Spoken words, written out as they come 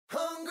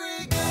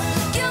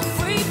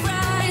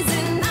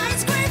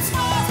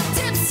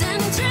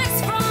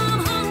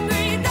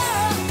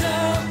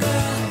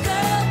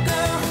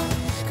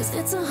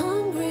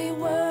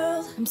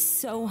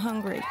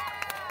hungry.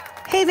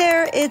 Hey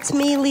there, it's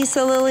me,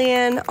 Lisa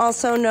Lillian,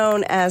 also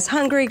known as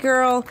Hungry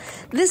Girl.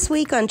 This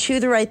week on Chew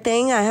the Right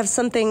Thing, I have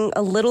something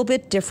a little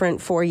bit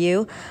different for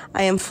you.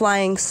 I am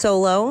flying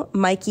solo.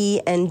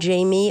 Mikey and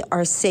Jamie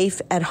are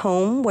safe at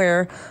home,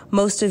 where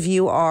most of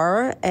you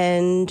are,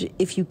 and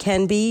if you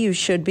can be, you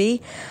should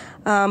be.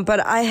 But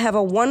I have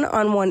a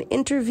one-on-one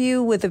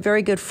interview with a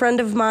very good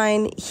friend of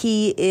mine.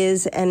 He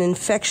is an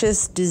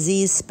infectious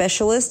disease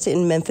specialist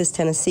in Memphis,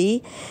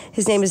 Tennessee.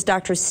 His name is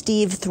Dr.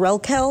 Steve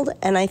Threlkeld,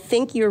 and I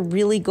think you're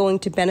really going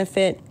to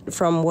benefit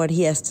from what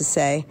he has to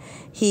say.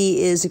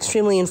 He is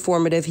extremely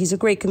informative. He's a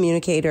great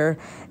communicator,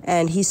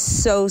 and he's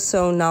so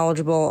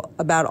knowledgeable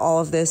about all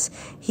of this.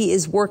 He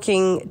is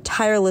working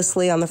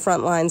tirelessly on the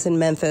front lines in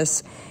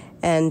Memphis,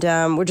 and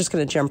we're just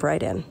going to jump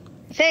right in.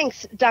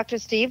 Thanks, Dr.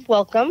 Steve.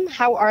 Welcome.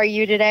 How are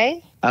you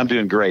today? I'm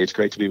doing great. It's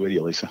great to be with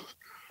you, Lisa.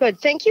 Good.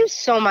 Thank you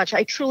so much.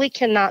 I truly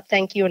cannot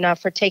thank you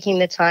enough for taking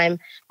the time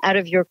out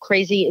of your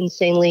crazy,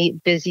 insanely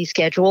busy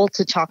schedule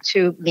to talk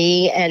to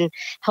me and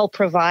help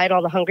provide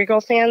all the Hungry Girl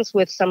fans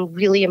with some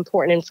really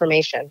important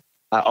information.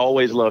 I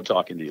always love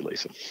talking to you,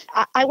 Lisa.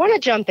 I want to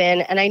jump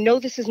in, and I know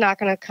this is not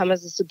going to come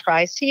as a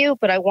surprise to you,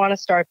 but I want to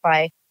start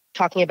by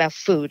talking about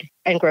food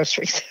and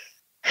groceries.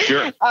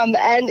 Sure.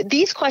 And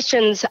these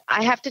questions,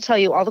 I have to tell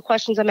you, all the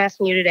questions I'm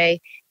asking you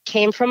today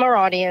came from our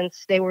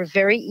audience. They were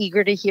very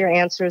eager to hear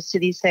answers to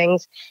these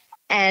things.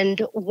 And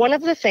one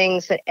of the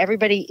things that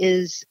everybody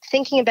is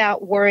thinking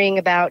about, worrying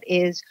about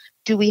is,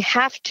 do we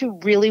have to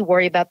really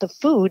worry about the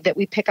food that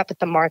we pick up at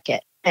the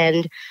market?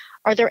 And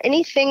are there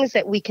any things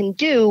that we can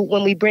do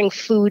when we bring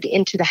food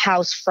into the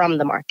house from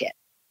the market?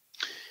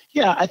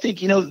 Yeah, I think,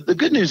 the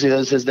good news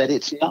is that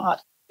it's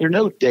not. There's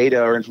no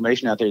data or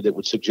information out there that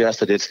would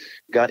suggest that it's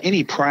got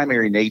any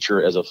primary nature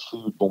as a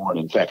foodborne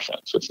infection.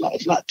 So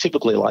it's not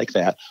typically like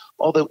that.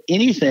 Although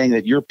anything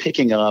that you're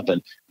picking up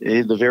and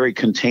the very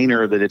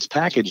container that it's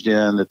packaged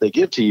in that they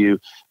give to you,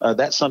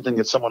 that's something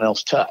that someone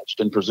else touched.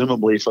 And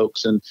presumably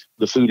folks in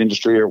the food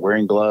industry are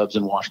wearing gloves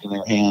and washing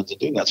their hands and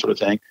doing that sort of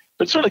thing.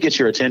 But it sort of gets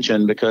your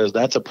attention because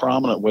that's a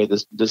prominent way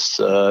this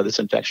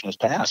infection is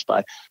passed,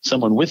 by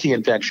someone with the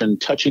infection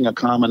touching a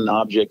common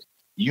object.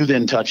 You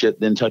then touch it,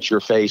 then touch your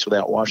face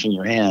without washing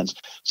your hands.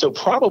 So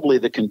probably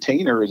the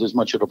container is as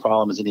much of a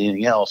problem as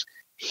anything else.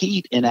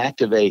 Heat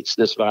inactivates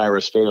this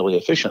virus fairly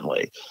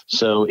efficiently.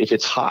 So if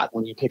it's hot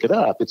when you pick it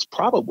up, it's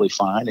probably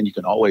fine, and you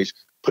can always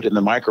put it in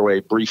the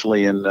microwave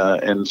briefly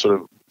and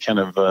sort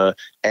of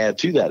add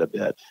to that a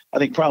bit. I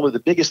think probably the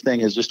biggest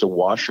thing is just to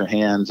wash your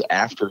hands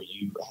after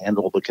you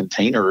handle the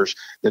containers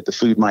that the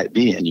food might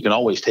be in. You can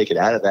always take it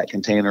out of that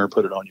container,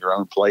 put it on your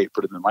own plate,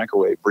 put it in the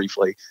microwave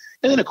briefly,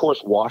 and then, of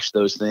course, wash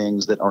those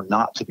things that are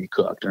not to be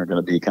cooked and are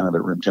going to be kind of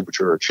at room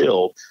temperature or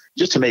chilled,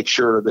 just to make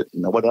sure that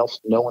no one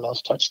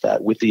else touched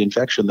that with the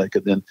infection that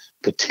could then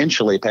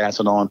potentially pass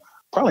it on,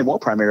 probably more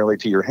primarily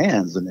to your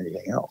hands than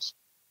anything else.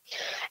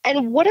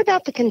 And what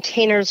about the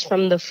containers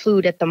from the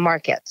food at the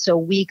market? So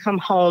we come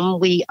home,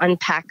 we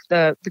unpack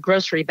the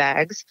grocery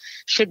bags.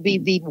 Should we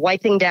be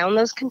wiping down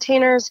those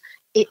containers?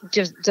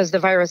 Does the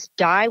virus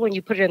die when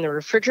you put it in the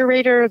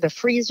refrigerator, the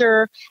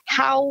freezer?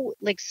 How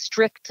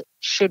strict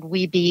should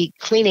we be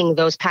cleaning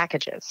those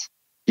packages?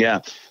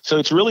 Yeah, so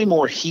it's really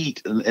more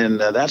heat and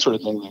that sort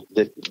of thing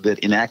that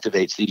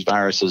inactivates these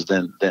viruses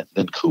than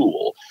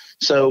cool.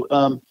 So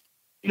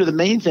the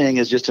main thing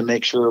is just to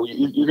make sure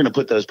you're going to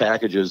put those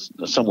packages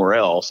somewhere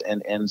else,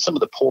 and some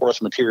of the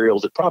porous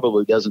materials, it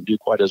probably doesn't do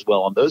quite as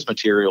well on those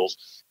materials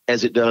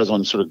as it does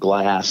on sort of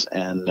glass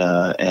and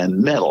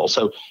metal.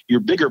 So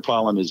your bigger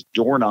problem is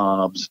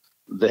doorknobs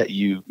that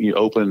you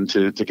open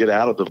to get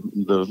out of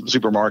the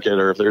supermarket,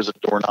 or if there's a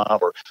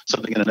doorknob or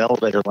something in an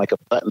elevator like a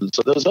button.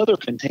 So those other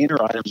container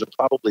items are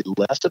probably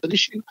less of an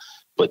issue.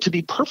 But to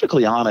be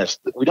perfectly honest,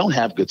 we don't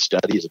have good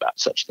studies about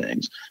such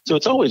things. So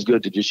it's always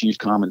good to just use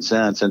common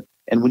sense.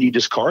 And when you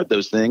discard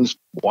those things,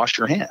 wash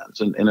your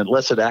hands. And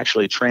unless it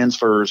actually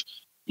transfers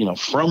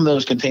from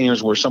those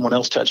containers where someone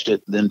else touched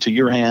it, then to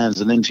your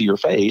hands and then to your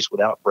face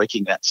without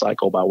breaking that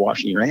cycle by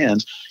washing your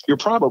hands, you're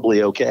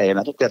probably okay. And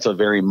I think that's a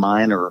very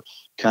minor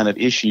kind of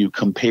issue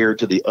compared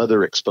to the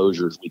other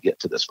exposures we get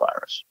to this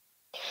virus.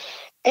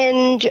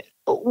 And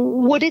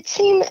would it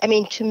seem,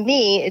 to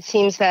me, it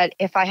seems that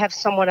if I have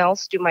someone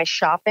else do my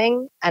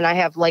shopping and I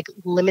have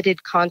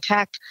limited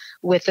contact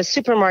with a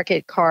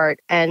supermarket cart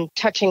and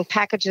touching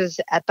packages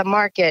at the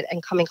market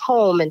and coming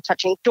home and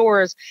touching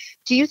doors,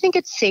 do you think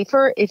it's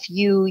safer if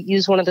you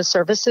use one of the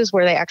services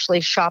where they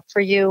actually shop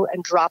for you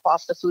and drop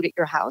off the food at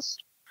your house?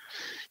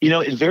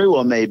 It very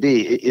well may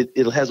be.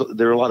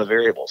 There are a lot of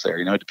variables there.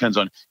 It depends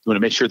on, you want to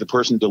make sure the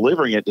person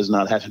delivering it does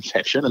not have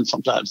infection. And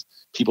sometimes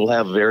people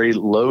have very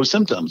low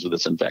symptoms with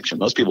this infection.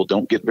 Most people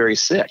don't get very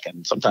sick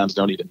and sometimes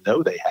don't even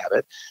know they have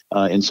it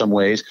in some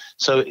ways.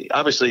 So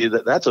obviously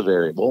that's a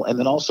variable. And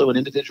then also an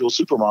individual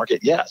supermarket,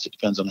 yes, it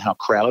depends on how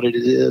crowded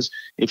it is.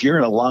 If you're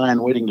in a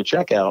line waiting to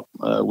check out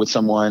with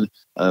someone,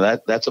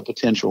 that's a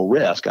potential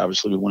risk.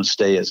 Obviously, we want to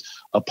stay as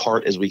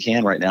apart as we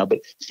can right now. But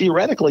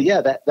theoretically,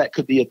 yeah, that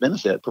could be a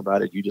benefit,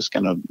 provided you You just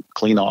kind of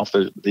clean off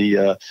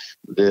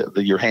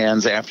your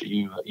hands after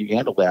you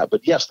handle that.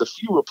 But yes, the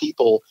fewer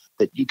people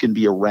that you can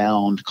be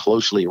around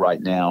closely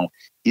right now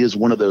is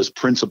one of those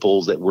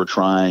principles that we're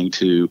trying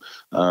to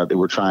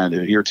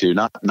adhere to.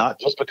 Not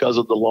just because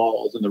of the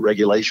laws and the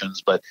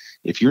regulations, but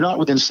if you're not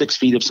within 6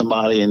 feet of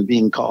somebody and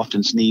being coughed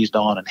and sneezed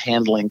on and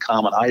handling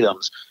common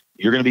items,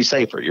 you're going to be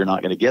safer. You're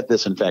not going to get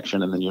this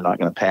infection, and then you're not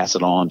going to pass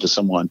it on to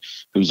someone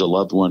who's a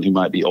loved one who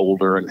might be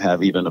older and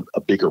have even a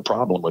bigger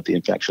problem with the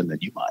infection than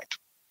you might.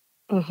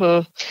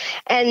 Mm-hmm.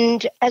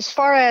 And as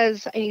far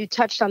as you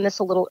touched on this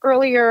a little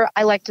earlier,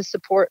 I like to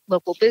support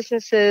local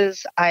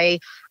businesses. I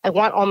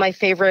want all my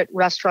favorite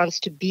restaurants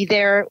to be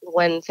there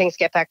when things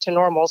get back to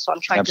normal. So I'm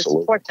trying to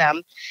support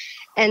them.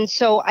 And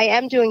so I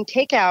am doing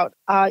takeout.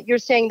 You're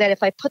saying that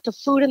if I put the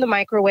food in the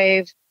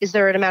microwave, is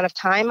there an amount of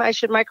time I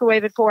should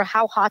microwave it for?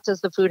 How hot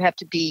does the food have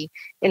to be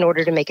in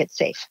order to make it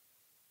safe?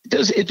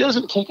 It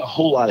doesn't take a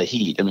whole lot of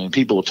heat. I mean,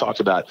 people have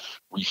talked about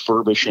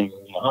refurbishing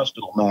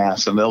hospital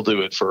masks, and they'll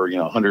do it for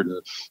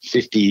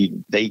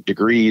 158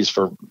 degrees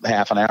for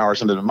half an hour.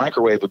 Something the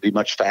microwave would be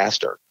much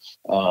faster.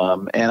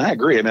 And I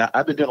agree. I mean,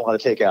 I've been doing a lot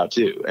of takeout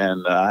too,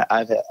 and I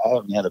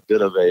haven't had a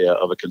bit of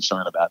a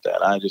concern about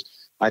that.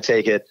 I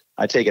take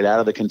it out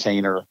of the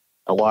container.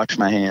 I wash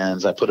my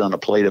hands. I put it on a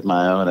plate of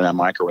my own, and I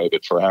microwave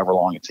it for however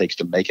long it takes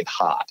to make it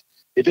hot.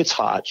 If it's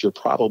hot, you're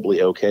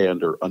probably okay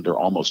under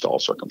almost all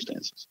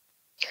circumstances.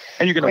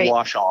 And you're going to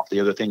wash off the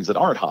other things that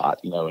aren't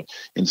hot,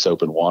 in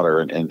soap and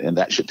water, and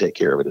that should take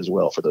care of it as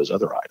well for those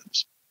other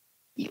items.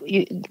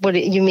 What do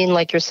you mean,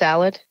 like your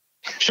salad?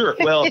 Sure.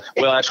 Well,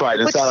 that's right.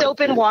 With soap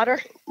and water.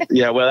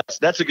 Yeah. Well,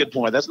 that's a good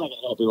point. That's not going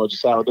to help you with your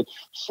salad, but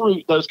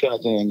fruit, those kind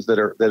of things that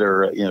are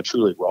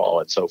truly raw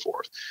and so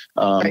forth.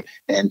 Right.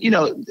 And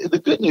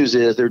the good news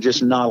is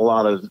there's not a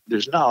lot of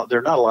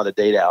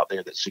data out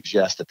there that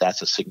suggests that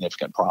that's a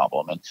significant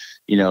problem. And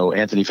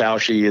Anthony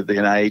Fauci at the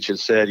NIH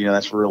has said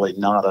that's really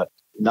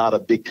not a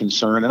big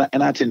concern.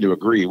 And I tend to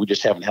agree. We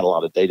just haven't had a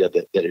lot of data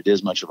that it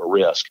is much of a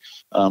risk.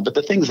 But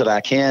the things that I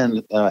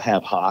can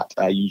have hot,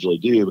 I usually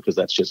do, because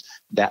that's just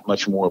that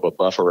much more of a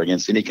buffer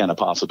against any kind of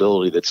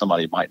possibility that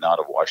somebody might not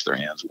have washed their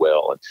hands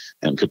well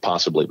and could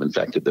possibly have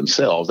infected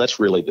themselves. That's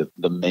really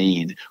the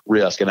main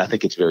risk. And I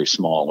think it's very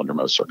small under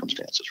most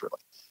circumstances, really.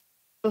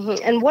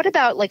 Mm-hmm. And what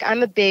about,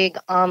 I'm a big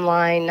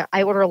online,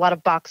 I order a lot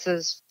of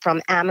boxes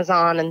from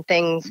Amazon and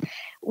things.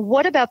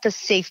 What about the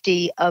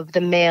safety of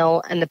the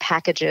mail and the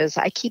packages?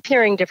 I keep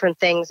hearing different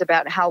things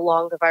about how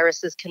long the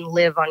viruses can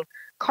live on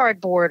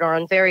cardboard or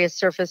on various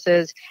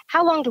surfaces.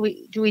 How long do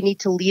we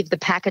need to leave the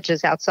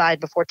packages outside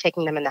before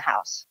taking them in the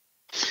house?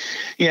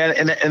 Yeah,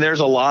 and there's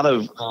a lot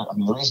of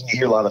the reason you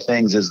hear a lot of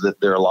things is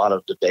that there are a lot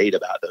of debate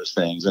about those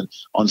things. And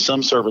on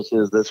some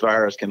surfaces, this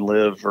virus can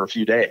live for a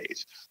few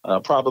days,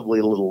 probably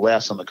a little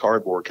less on the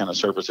cardboard kind of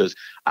surfaces.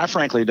 I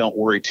frankly don't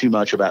worry too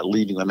much about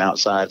leaving them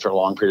outside for a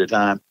long period of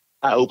time.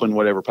 I open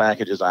whatever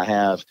packages I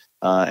have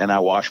and I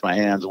wash my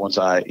hands once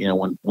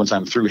once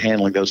I'm through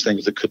handling those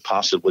things that could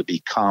possibly be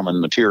common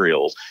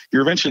materials.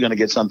 You're eventually going to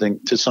get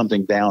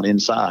something down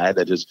inside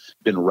that has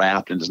been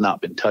wrapped and has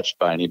not been touched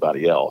by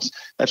anybody else.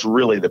 That's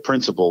really the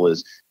principle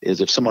is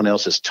if someone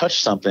else has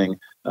touched something,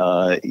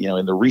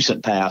 in the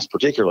recent past,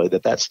 particularly,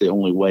 that's the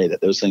only way that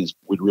those things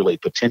would really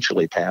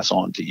potentially pass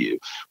on to you.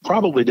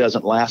 Probably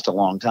doesn't last a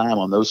long time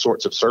on those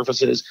sorts of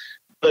surfaces.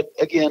 But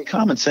again,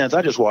 common sense,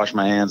 I just wash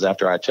my hands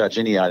after I touch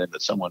any item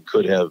that someone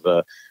could have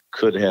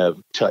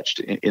touched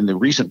in the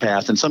recent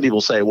past. And some people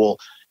say, well,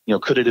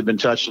 could it have been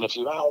touched in a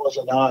few hours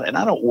or not? And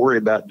I don't worry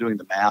about doing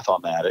the math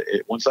on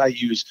that. Once I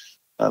use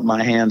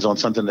my hands on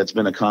something that's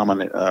been a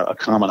common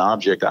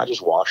object, I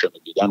just wash it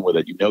and be done with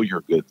it.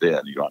 You're good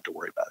then. You don't have to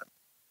worry about it.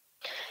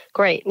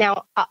 Great.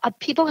 Now,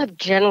 people have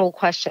general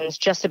questions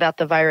just about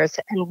the virus,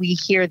 and we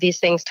hear these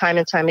things time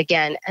and time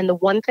again. And the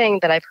one thing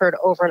that I've heard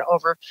over and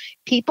over,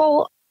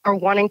 people are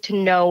wanting to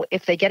know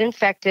if they get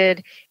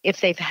infected,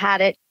 if they've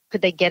had it,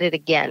 could they get it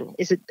again?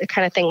 Is it the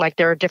kind of thing like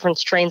there are different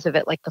strains of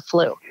it, like the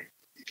flu?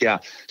 Yeah.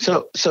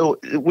 So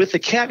with the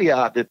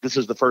caveat that this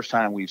is the first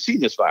time we've seen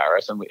this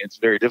virus, and it's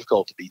very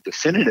difficult to be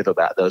definitive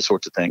about those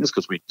sorts of things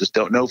because we just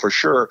don't know for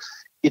sure.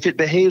 If it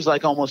behaves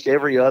like almost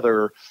every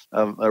other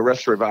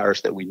respiratory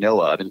virus that we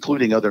know of,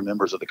 including other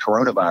members of the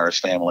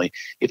coronavirus family,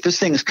 if this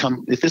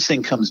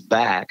thing comes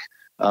back,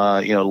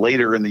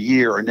 later in the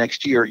year or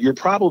next year, you're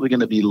probably going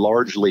to be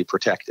largely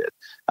protected.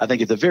 I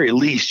think at the very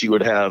least you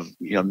would have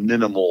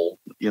minimal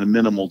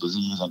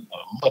disease and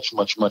a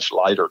much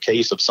lighter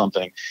case of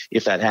something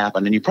if that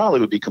happened, and you probably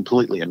would be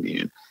completely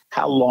immune.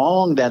 How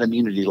long that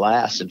immunity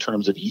lasts in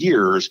terms of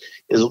years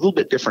is a little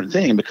bit different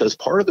thing, because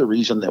part of the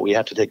reason that we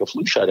have to take a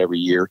flu shot every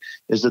year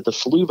is that the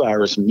flu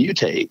virus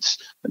mutates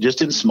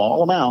just in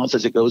small amounts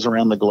as it goes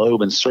around the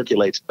globe and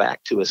circulates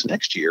back to us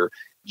next year,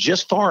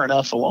 just far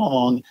enough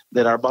along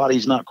that our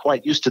body's not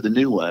quite used to the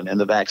new one and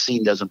the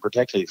vaccine doesn't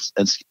protect us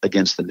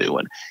against the new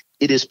one.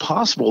 it is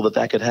possible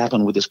that could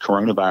happen with this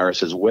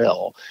coronavirus as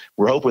well.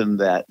 We're hoping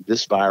that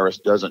this virus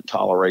doesn't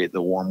tolerate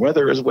the warm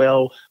weather as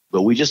well,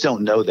 but we just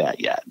don't know that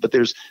yet. But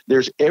there's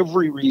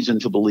every reason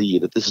to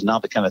believe that this is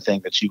not the kind of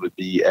thing that you would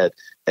be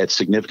at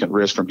significant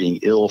risk from being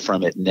ill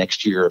from it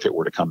next year if it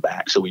were to come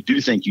back. So we do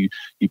think you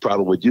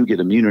probably do get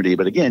immunity,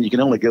 but again, you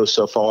can only go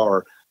so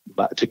far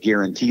to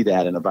guarantee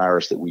that in a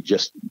virus that we've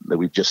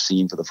just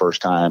seen for the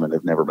first time, and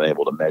they've never been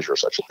able to measure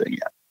such a thing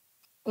yet.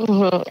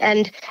 Mm-hmm.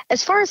 And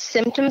as far as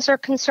symptoms are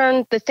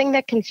concerned, the thing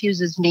that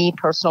confuses me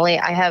personally,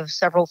 I have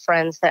several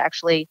friends that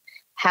actually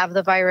have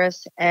the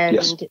virus and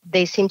Yes.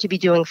 they seem to be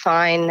doing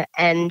fine.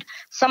 And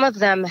some of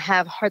them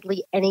have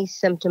hardly any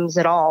symptoms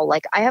at all.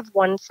 Like I have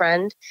one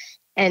friend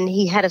and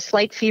he had a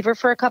slight fever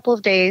for a couple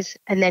of days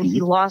and then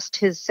he lost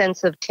his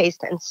sense of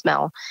taste and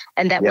smell.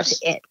 And that was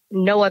it.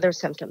 No other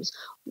symptoms.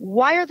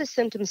 Why are the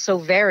symptoms so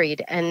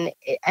varied? And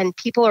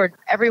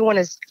everyone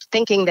is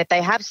thinking that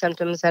they have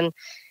symptoms, and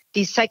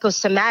these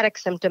psychosomatic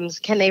symptoms,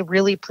 can they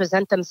really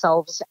present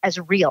themselves as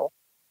real?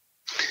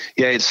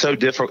 Yeah, it's so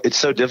difficult. It's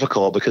so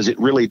difficult because it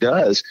really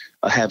does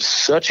have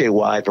such a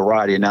wide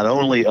variety, not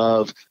only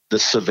of the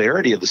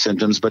severity of the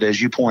symptoms, but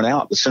as you point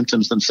out, the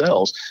symptoms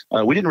themselves.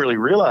 We didn't really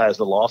realize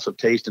the loss of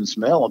taste and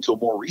smell until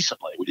more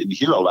recently. We didn't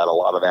hear about a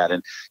lot of that,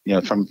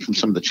 and from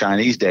some of the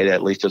Chinese data,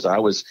 at least as I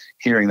was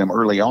hearing them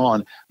early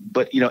on.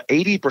 But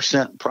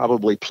 80%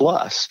 probably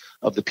plus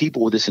of the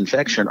people with this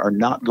infection are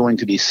not going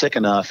to be sick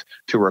enough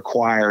to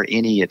require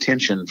any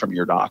attention from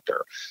your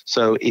doctor.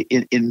 So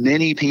in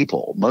many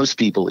people, most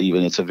people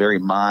even, it's a very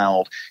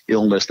mild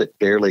illness that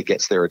barely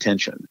gets their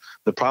attention.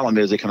 The problem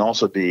is it can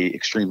also be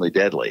extremely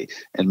deadly.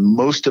 And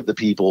most of the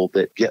people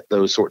that get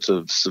those sorts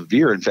of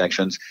severe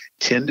infections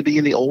tend to be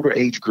in the older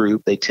age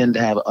group. They tend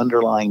to have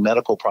underlying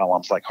medical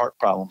problems like heart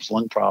problems,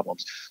 lung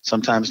problems,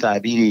 sometimes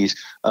diabetes,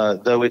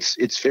 though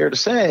it's fair to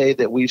say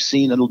that we've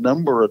seen a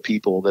number of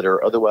people that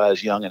are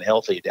otherwise young and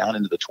healthy down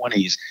into the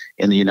 20s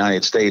in the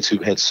United States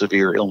who've had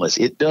severe illness.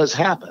 It does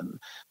happen,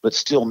 but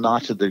still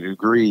not to the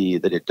degree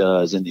that it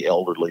does in the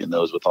elderly and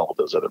those with all of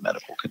those other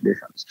medical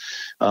conditions.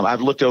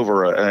 I've looked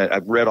over,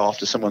 I've read off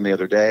to someone the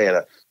other day at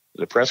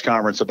a press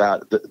conference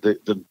about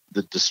the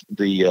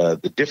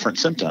different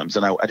symptoms,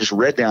 and I just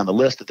read down the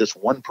list that this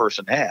one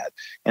person had,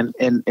 and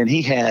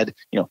he had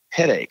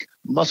headache,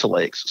 muscle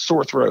aches,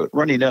 sore throat,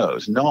 runny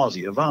nose,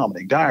 nausea,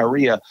 vomiting,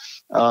 diarrhea,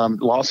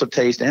 loss of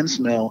taste and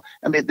smell.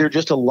 I mean, there are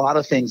just a lot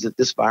of things that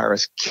this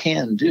virus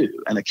can do,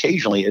 and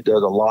occasionally it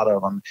does a lot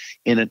of them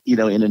in an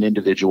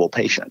individual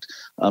patient.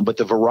 But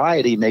the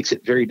variety makes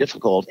it very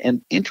difficult.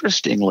 And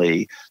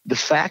interestingly, the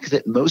fact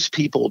that most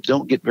people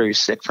don't get very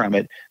sick from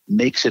it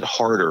makes it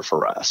harder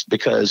for us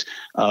because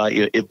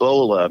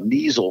Ebola,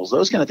 measles,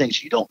 those kind of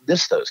things, you don't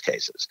miss those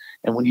cases.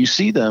 And when you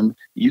see them,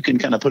 you can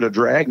kind of put a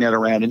dragnet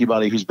around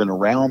anybody who's been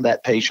around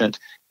that patient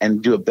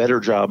and do a better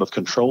job of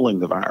controlling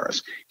the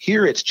virus.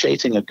 Here it's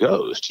chasing a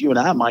ghost. You and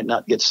I might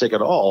not get sick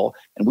at all,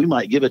 and we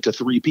might give it to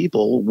 3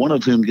 people, one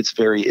of whom gets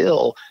very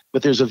ill,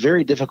 but there's a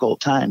very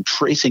difficult time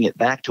tracing it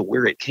back to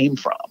where it came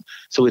from.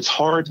 So it's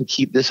hard to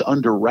keep this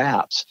under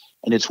wraps,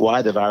 and it's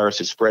why the virus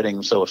is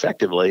spreading so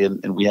effectively,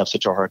 and we have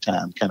such a hard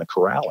time kind of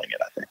corralling it,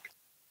 I think.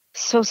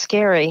 So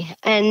scary.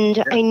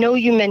 And I know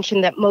you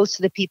mentioned that most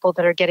of the people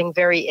that are getting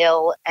very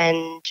ill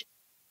and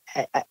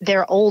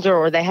they're older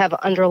or they have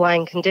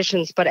underlying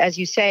conditions. But as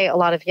you say, a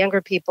lot of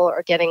younger people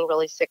are getting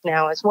really sick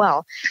now as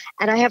well.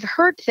 And I have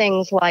heard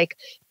things like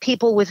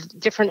people with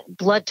different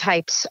blood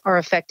types are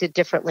affected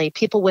differently.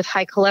 People with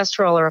high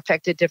cholesterol are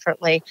affected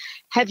differently.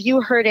 Have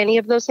you heard any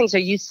of those things? Are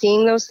you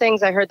seeing those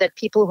things? I heard that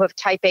people who have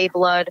type A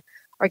blood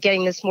are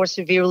getting this more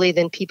severely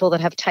than people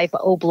that have type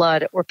O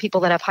blood, or people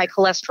that have high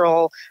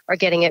cholesterol are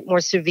getting it more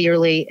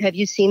severely. Have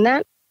you seen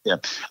that? Yeah,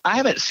 I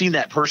haven't seen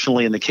that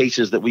personally in the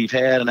cases that we've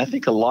had, and I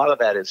think a lot of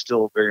that is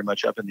still very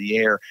much up in the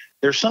air.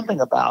 There's something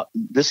about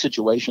this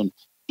situation.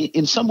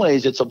 In some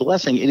ways, it's a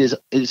blessing. It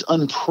is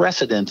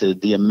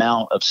unprecedented, the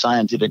amount of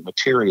scientific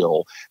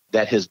material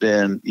that has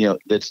been,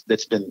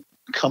 that's been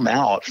come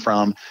out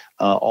from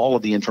all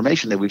of the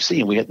information that we've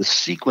seen. We had the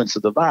sequence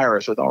of the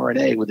virus with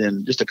RNA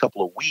within just a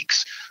couple of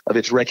weeks of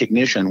its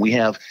recognition. We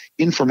have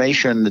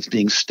information that's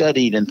being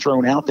studied and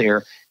thrown out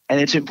there. And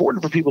it's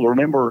important for people to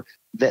remember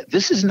that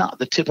this is not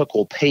the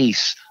typical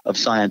pace of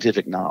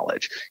scientific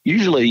knowledge.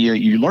 Usually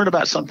you learn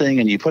about something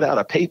and you put out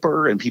a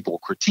paper and people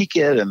critique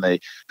it and they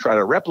try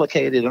to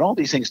replicate it, and all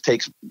these things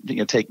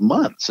take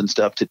months and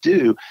stuff to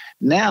do.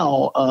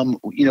 Now,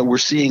 we're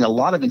seeing a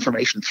lot of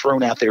information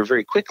thrown out there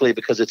very quickly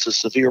because it's a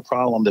severe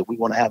problem that we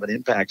want to have an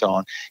impact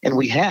on, and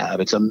we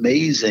have. It's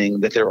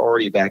amazing that there are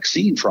already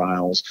vaccine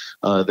trials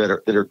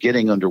that are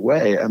getting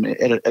underway. I mean,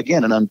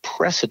 again, an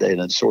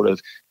unprecedented sort of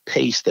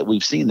pace that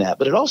we've seen that,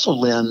 but it also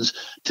lends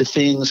to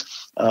things,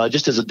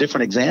 just as a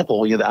different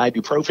example, the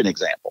ibuprofen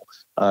example.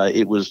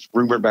 It was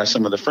rumored by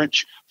some of the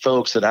French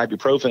folks that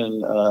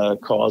ibuprofen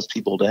caused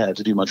people to have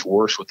to do much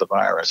worse with the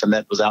virus, and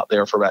that was out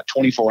there for about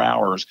 24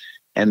 hours.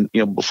 And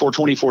before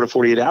 24 to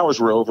 48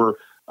 hours were over,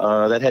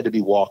 that had to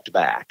be walked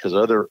back because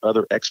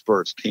other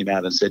experts came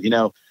out and said,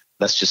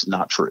 that's just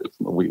not true.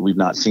 We've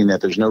not seen that.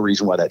 There's no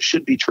reason why that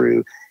should be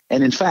true.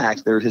 And in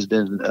fact, there's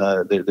been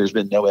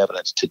no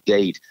evidence to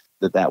date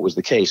that that was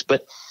the case.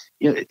 But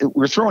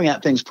we're throwing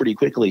out things pretty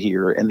quickly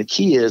here, and the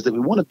key is that we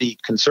want to be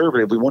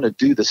conservative. We want to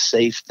do the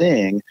safe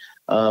thing,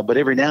 but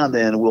every now and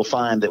then we'll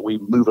find that we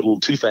move a little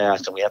too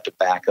fast and we have to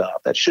back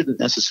up. That shouldn't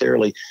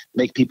necessarily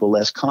make people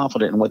less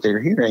confident in what they're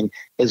hearing,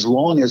 as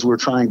long as we're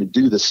trying to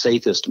do the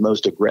safest,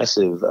 most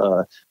aggressive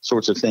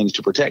sorts of things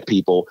to protect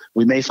people.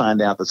 We may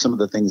find out that some of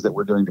the things that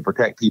we're doing to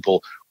protect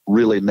people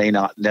really may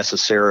not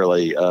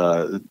necessarily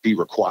be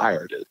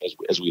required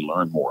as we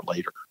learn more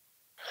later.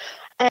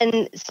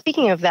 And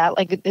speaking of that,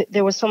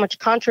 there was so much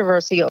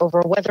controversy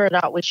over whether or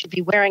not we should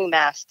be wearing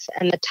masks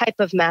and the type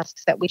of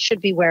masks that we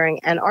should be wearing,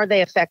 and are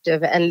they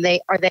effective, and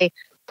are they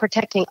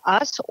protecting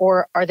us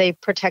or are they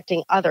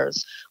protecting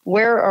others?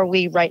 Where are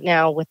we right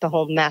now with the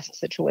whole mask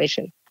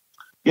situation?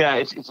 Yeah,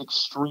 it's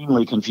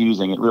extremely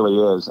confusing. It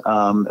really is.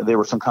 There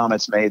were some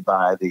comments made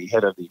by the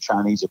head of the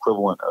Chinese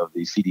equivalent of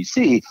the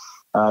CDC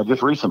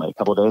just recently, a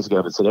couple of days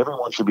ago, that said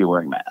everyone should be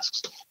wearing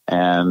masks.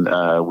 And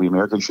we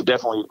Americans should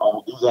definitely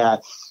all do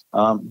that.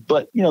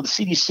 But, the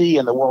CDC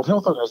and the World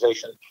Health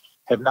Organization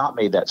have not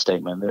made that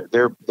statement.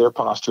 Their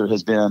posture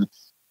has been,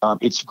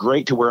 it's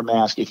great to wear a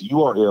mask if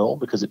you are ill,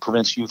 because it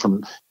prevents you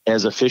from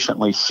as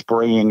efficiently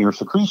spraying your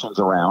secretions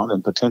around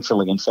and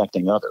potentially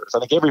infecting others. I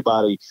think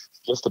everybody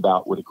just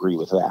about would agree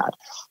with that.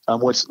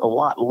 What's a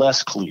lot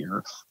less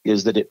clear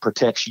is that it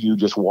protects you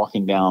just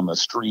walking down the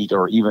street,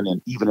 or even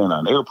in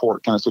an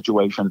airport kind of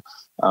situation,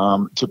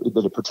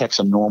 that it protects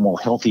a normal,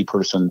 healthy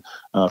person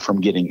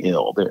from getting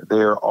ill.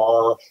 There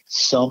are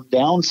some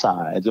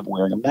downsides of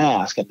wearing a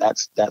mask, and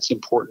that's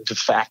important to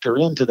factor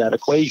into that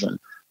equation.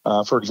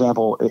 For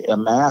example, a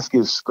mask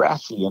is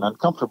scratchy and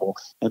uncomfortable,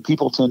 and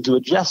people tend to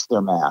adjust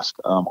their mask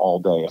all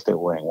day if they're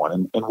wearing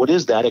one. And what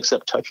is that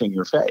except touching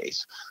your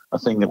face? A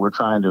thing that we're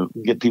trying to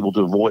get people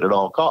to avoid at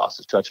all costs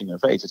is touching their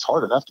face. It's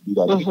hard enough to do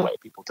that anyway.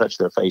 People touch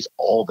their face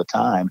all the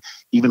time,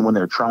 even when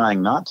they're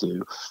trying not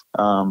to.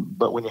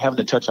 But when you're having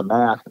to touch a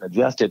mask and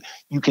adjust it,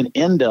 you can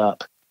end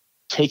up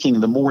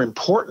taking the more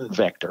important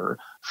vector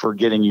for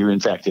getting you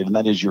infected, and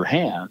that is your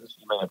hands.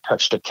 You may have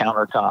touched a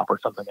countertop or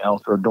something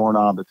else, or a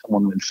doorknob that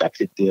someone who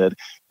infected did.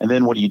 And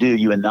then what do?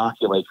 You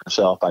inoculate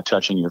yourself by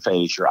touching your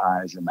face, your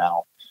eyes, your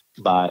mouth,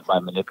 by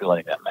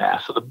manipulating that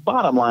mask. So the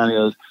bottom line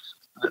is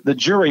the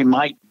jury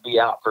might be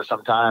out for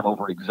some time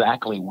over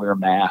exactly where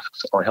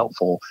masks are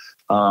helpful.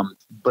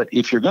 But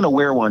if you're going to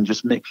wear one,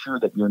 just make sure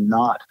that you're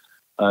not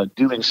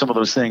doing some of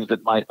those things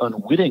that might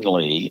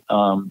unwittingly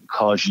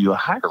cause you a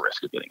higher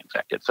risk of getting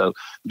infected. So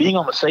being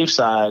on the safe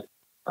side,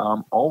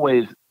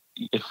 always,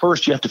 at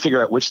first you have to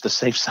figure out which the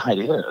safe side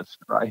is,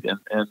 right?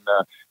 And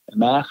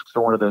masks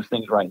are one of those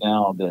things right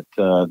now that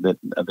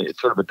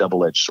it's sort of a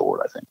double-edged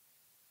sword, I think.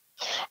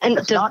 And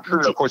it's not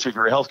true, of course, if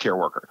you're a healthcare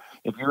worker.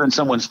 If you're in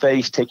someone's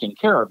face taking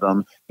care of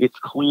them, it's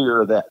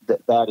clear that's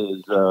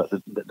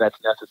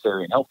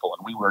necessary and helpful.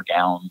 And we wear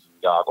gowns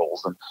and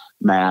goggles and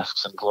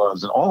masks and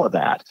gloves and all of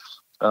that.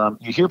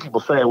 You hear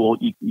people say, well,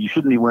 you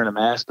shouldn't be wearing a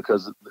mask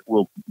because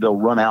they'll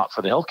run out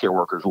for the healthcare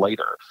workers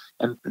later.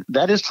 And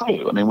that is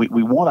true. I mean,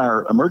 we want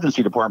our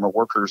emergency department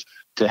workers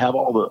to have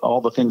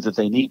all the things that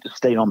they need to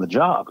stay on the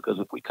job, because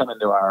if we come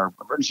into our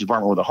emergency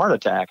department with a heart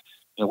attack,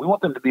 we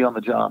want them to be on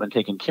the job and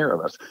taking care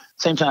of us. At the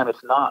same time,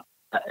 it's not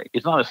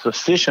a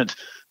sufficient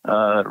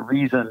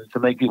reason to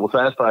make people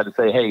satisfied to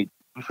say, hey,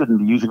 you shouldn't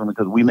be using them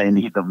because we may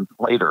need them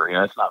later.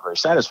 It's not very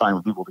satisfying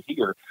for people to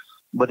hear.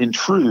 But in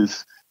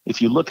truth, if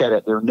you look at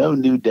it, there are no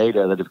new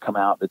data that have come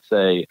out that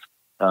say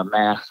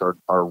masks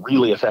are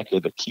really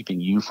effective at keeping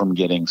you from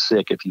getting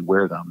sick if you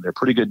wear them. They're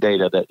pretty good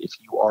data that if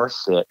you are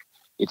sick,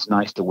 it's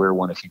nice to wear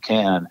one if you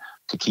can,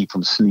 to keep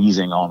from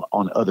sneezing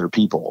on other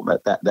people.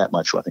 That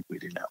much I think we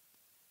do know.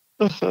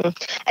 Mm-hmm.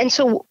 And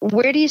so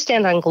where do you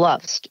stand on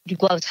gloves? Do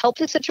gloves help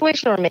the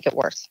situation or make it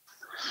worse?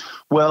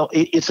 Well,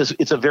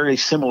 it's a very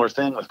similar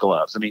thing with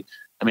gloves. I mean,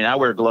 I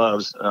wear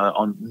gloves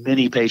on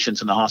many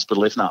patients in the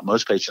hospital, if not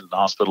most patients in the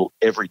hospital,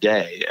 every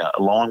day,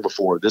 long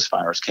before this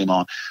virus came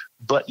on.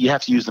 But you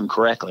have to use them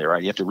correctly,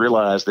 right? You have to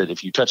realize that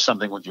if you touch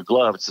something with your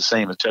glove, it's the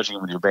same as touching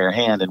it with your bare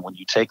hand. And when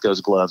you take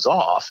those gloves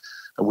off,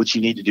 which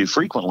you need to do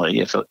frequently,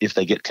 if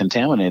they get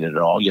contaminated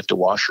at all, you have to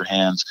wash your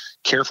hands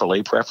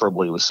carefully,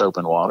 preferably with soap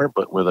and water,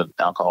 but with an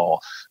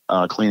alcohol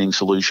cleaning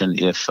solution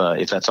if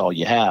that's all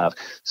you have.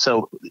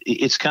 So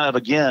it's kind of,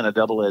 again, a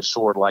double-edged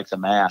sword like the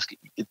mask.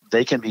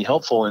 They can be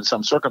helpful in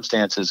some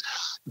circumstances,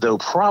 though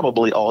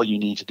probably all you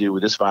need to do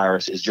with this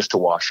virus is just to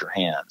wash your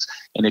hands.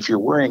 And if you're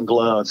wearing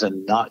gloves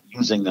and not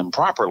using them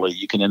properly,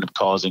 you can end up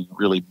causing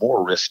really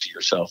more risk to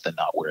yourself than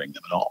not wearing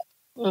them at all.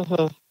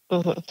 Mm-hmm.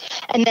 Mm-hmm.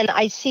 And then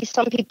I see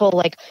some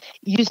people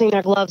using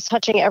their gloves,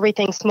 touching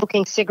everything,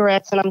 smoking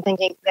cigarettes, and I'm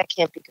thinking that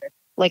can't be good.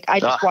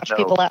 I just watch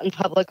people out in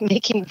public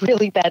making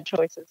really bad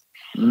choices.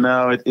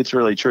 No, it's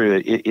really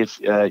true. If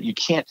you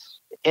can't,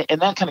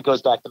 and that kind of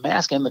goes back, the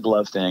mask and the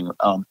glove thing.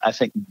 I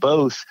think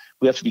both,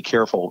 we have to be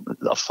careful.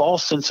 A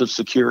false sense of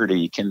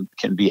security can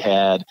be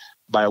had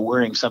by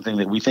wearing something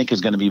that we think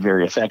is going to be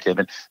very effective.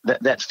 And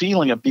that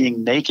feeling of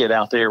being naked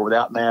out there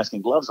without mask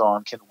and gloves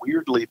on can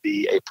weirdly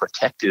be a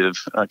protective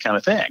kind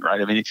of thing,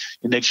 right? I mean,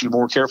 it makes you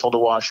more careful to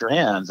wash your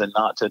hands and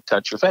not to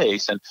touch your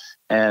face.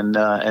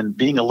 And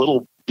being a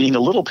little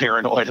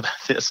paranoid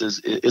about this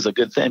is a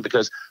good thing,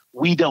 because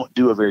we don't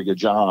do a very good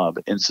job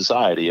in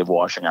society of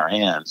washing our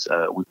hands.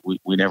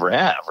 We never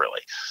have,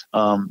 really.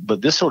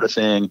 But this sort of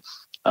thing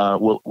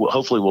will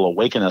hopefully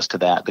awaken us to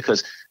that,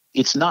 because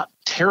it's not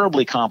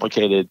terribly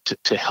complicated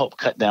to help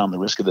cut down the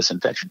risk of this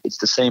infection. It's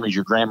the same as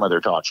your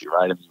grandmother taught you,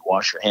 right? I mean, you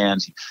wash your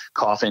hands, you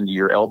cough into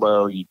your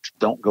elbow, you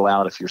don't go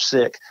out if you're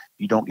sick,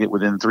 you don't get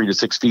within 3 to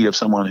 6 feet of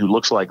someone who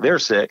looks like they're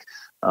sick,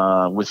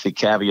 with the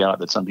caveat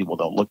that some people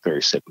don't look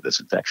very sick with this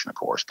infection, of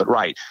course. But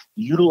right,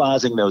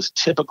 utilizing those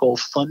typical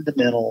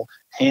fundamental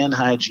hand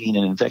hygiene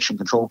and infection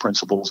control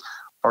principles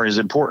are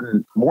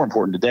more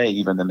important today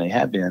even than they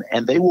have been.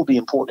 And they will be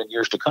important in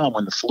years to come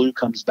when the flu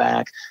comes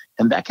back.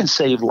 And that can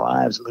save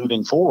lives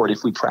moving forward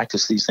if we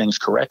practice these things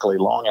correctly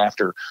long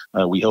after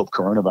we hope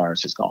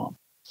coronavirus is gone.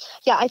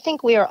 Yeah, I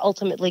think we are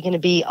ultimately going to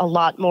be a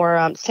lot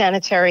more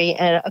sanitary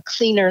and a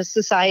cleaner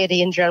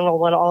society in general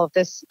when all of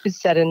this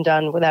is said and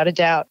done, without a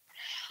doubt.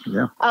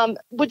 Yeah.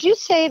 Would you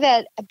say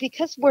that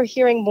because we're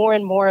hearing more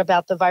and more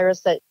about the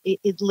virus, that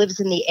it lives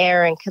in the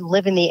air and can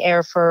live in the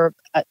air for,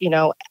 I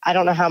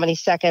don't know how many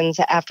seconds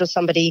after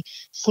somebody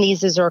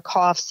sneezes or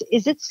coughs,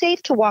 is it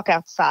safe to walk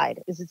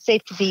outside? Is it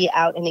safe to be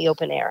out in the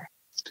open air?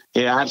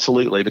 Yeah,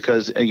 absolutely.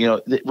 Because,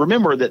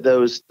 remember that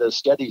those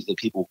studies that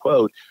people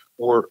quote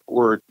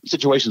were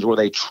situations where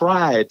they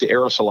tried to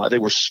aerosolize. They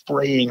were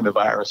spraying the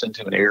virus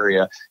into an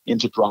area,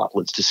 into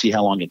droplets, to see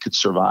how long it could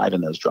survive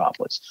in those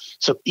droplets.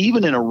 So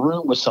even in a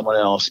room with someone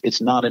else, it's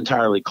not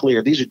entirely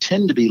clear. These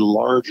tend to be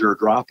larger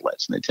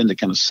droplets, and they tend to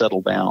kind of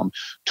settle down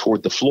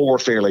toward the floor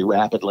fairly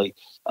rapidly.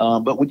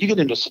 But when you get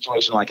into a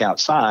situation like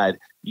outside,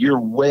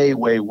 you're way,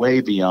 way, way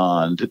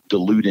beyond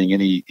diluting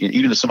any.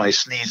 Even if somebody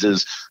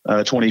sneezes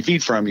 20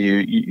 feet from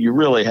you, you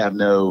really have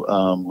no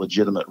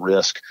legitimate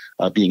risk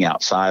being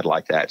outside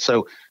like that.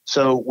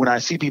 So when I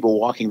see people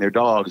walking their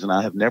dogs, and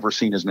I have never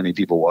seen as many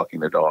people walking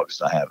their dogs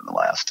as I have in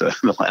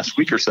the last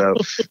week or so,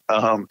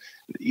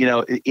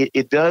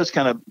 it does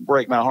kind of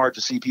break my heart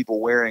to see people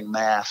wearing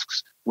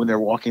masks when they're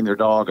walking their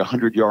dog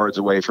 100 yards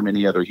away from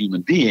any other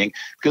human being,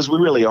 because we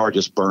really are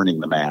just burning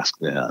the mask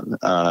then.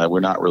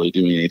 We're not really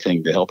doing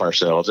anything to help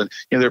ourselves. And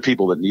there are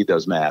people that need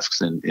those masks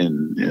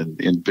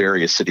in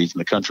various cities in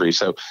the country.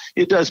 So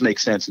it does make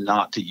sense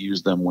not to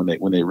use them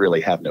when they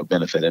really have no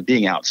benefit. And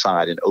being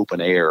outside in open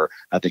air,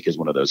 I think, is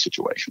one of those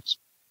situations.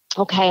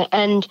 Okay.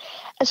 And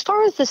as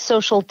far as the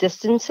social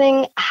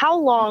distancing, how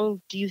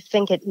long do you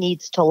think it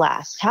needs to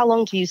last? How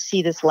long do you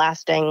see this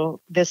lasting,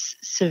 this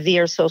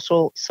severe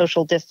social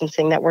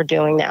distancing that we're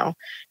doing now?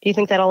 Do you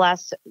think that'll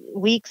last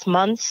weeks,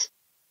 months?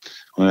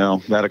 Well,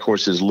 that, of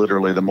course, is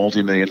literally the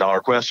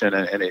multi-million-dollar question,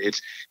 and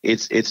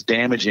it's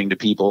damaging to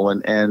people,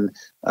 and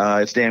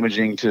it's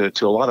damaging to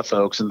a lot of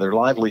folks and their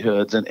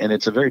livelihoods, and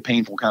it's a very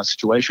painful kind of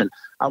situation.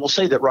 I will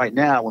say that right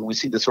now, when we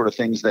see the sort of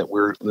things that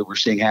we're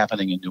seeing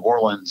happening in New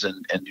Orleans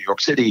and New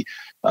York City,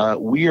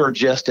 we are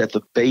just at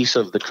the base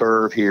of the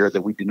curve here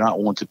that we do not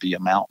want to be a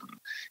mountain.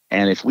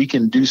 And if we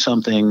can do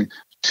something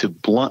to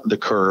blunt the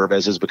curve,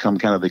 as has become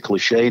kind of the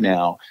cliche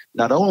now,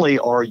 not only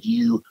are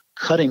you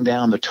cutting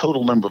down the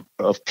total number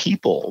of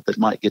people that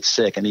might get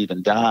sick and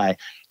even die,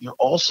 you're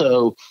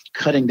also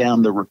cutting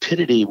down the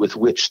rapidity with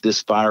which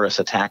this virus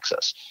attacks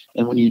us.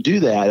 And when you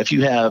do that, if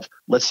you have,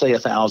 let's say,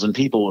 1,000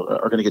 people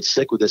are going to get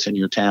sick with this in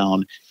your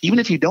town, even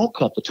if you don't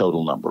cut the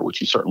total number,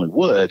 which you certainly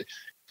would,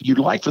 you'd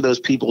like for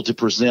those people to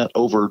present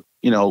over,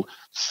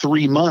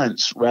 3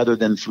 months rather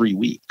than 3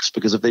 weeks.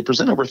 Because if they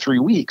present over 3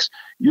 weeks,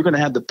 you're going to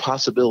have the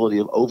possibility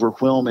of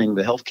overwhelming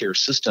the healthcare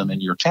system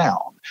in your town.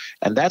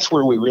 And that's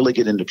where we really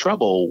get into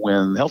trouble,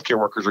 when healthcare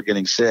workers are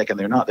getting sick and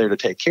they're not there to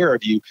take care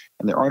of you,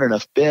 and there aren't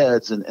enough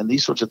beds, and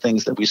these sorts of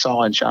things that we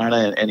saw in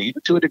China and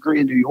even to a degree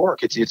in New York.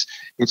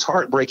 It's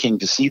heartbreaking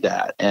to see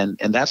that. And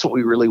that's what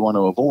we really want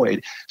to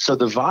avoid. So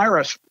the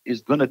virus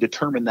is going to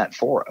determine that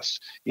for us.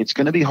 It's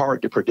going to be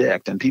hard to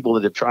predict. And people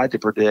that have tried to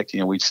predict,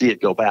 we see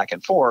it go back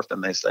and forth,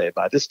 and they say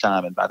by this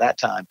time and by that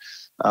time.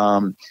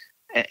 And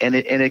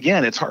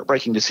again, it's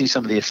heartbreaking to see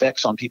some of the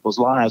effects on people's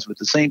lives. But at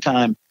the same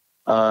time,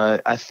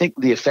 I think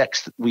the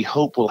effects that we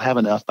hope will have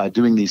enough by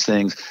doing these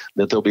things,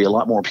 that there'll be a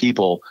lot more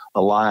people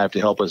alive to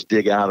help us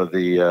dig out of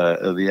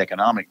the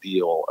economic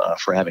deal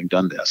for having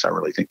done this. I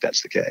really think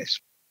that's the case.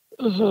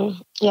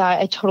 Mm-hmm. Yeah,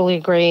 I totally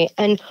agree.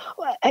 And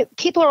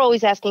people are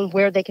always asking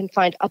where they can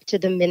find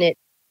up-to-the-minute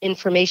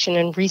information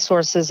and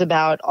resources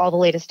about all the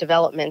latest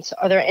developments.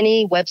 Are there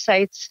any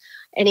websites,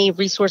 any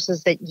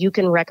resources that you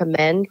can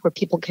recommend where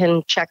people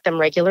can check them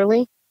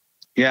regularly?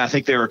 Yeah, I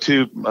think there are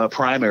two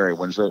primary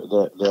ones that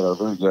are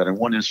very good. And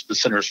one is the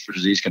Centers for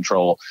Disease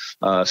Control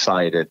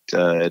site at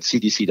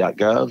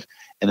cdc.gov.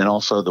 And then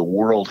also the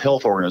World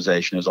Health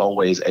Organization is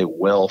always a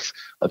wealth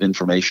of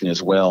information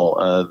as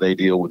well. They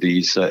deal with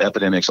these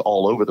epidemics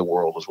all over the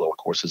world as well, of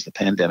course, as the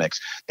pandemics.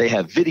 They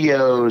have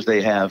videos,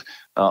 they have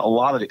a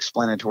lot of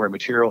explanatory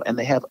material, and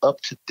they have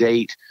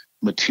up-to-date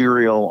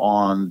material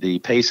on the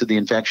pace of the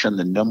infection,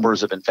 the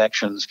numbers of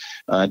infections,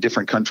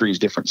 different countries,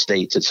 different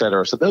states, et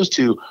cetera. So those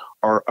two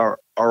are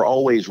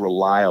always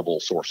reliable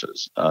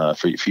sources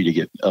for you to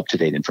get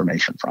up-to-date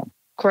information from.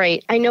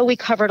 Great. I know we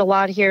covered a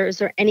lot here. Is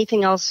there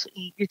anything else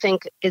you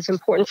think is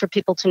important for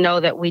people to know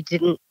that we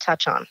didn't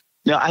touch on?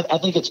 No, I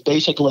think it's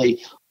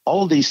basically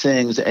all of these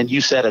things, and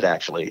you said it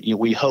actually,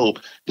 we hope,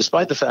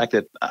 despite the fact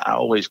that I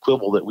always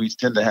quibble that we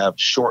tend to have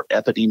short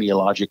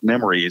epidemiologic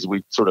memories,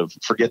 we sort of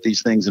forget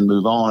these things and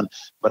move on.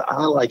 But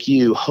I, like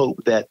you,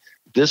 hope that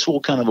this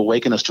will kind of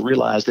awaken us to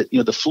realize that,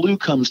 the flu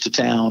comes to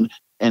town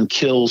and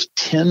kills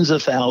tens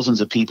of thousands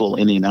of people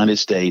in the United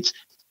States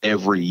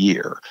every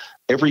year.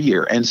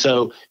 And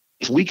so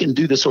if we can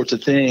do the sorts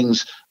of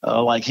things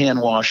like hand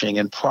washing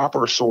and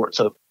proper sorts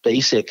of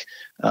basic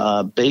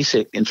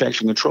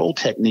infection control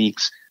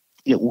techniques,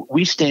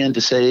 we stand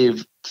to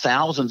save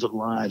thousands of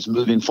lives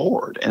moving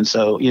forward. And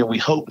so, we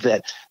hope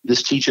that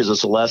this teaches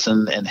us a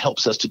lesson and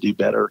helps us to do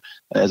better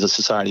as a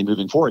society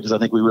moving forward, because I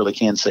think we really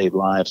can save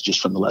lives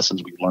just from the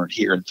lessons we've learned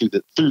here and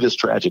through this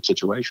tragic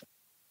situation.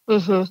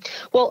 Mm-hmm.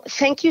 Well,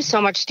 thank you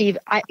so much, Steve.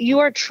 You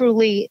are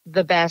truly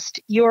the best.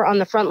 You are on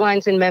the front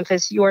lines in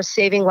Memphis. You are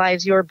saving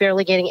lives. You are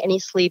barely getting any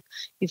sleep.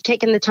 You've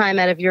taken the time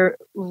out of your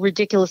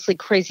ridiculously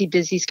crazy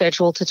busy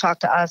schedule to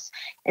talk to us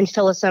and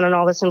fill us in on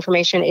all this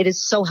information. It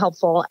is so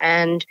helpful,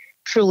 and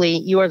truly,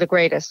 you are the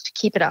greatest.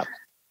 Keep it up.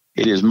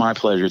 It is my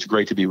pleasure. It's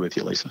great to be with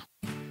you, Lisa.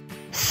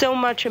 So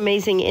much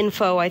amazing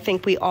info I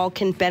think we all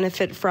can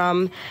benefit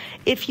from.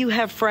 If you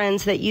have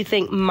friends that you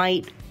think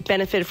might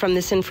benefit from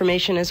this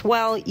information as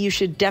well, you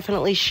should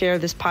definitely share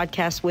this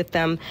podcast with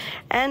them.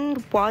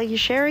 And while you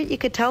share it, you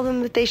could tell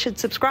them that they should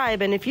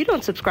subscribe. And if you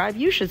don't subscribe,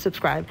 you should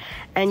subscribe.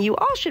 And you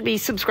all should be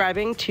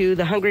subscribing to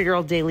the Hungry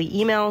Girl Daily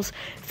emails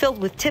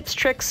filled with tips,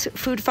 tricks,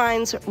 food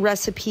finds,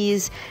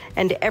 recipes,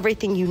 and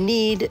everything you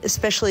need,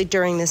 especially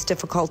during this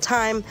difficult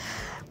time.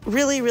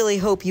 Really, really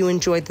hope you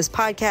enjoyed this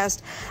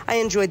podcast. I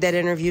enjoyed that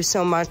interview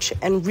so much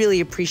and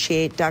really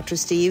appreciate Dr.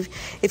 Steve.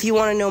 If you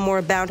want to know more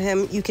about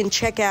him, you can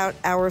check out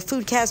our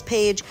Foodcast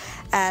page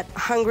at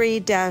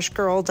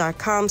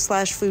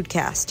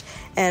hungry-girl.com/foodcast.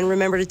 And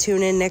remember to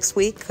tune in next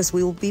week because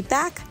we will be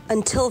back.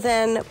 Until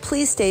then,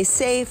 please stay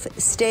safe,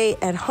 stay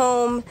at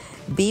home,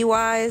 be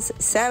wise,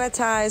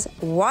 sanitize,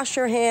 wash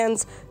your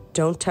hands,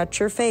 don't touch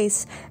your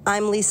face.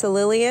 I'm Lisa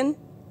Lillian.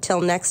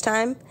 Till next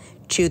time,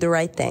 chew the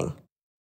right thing.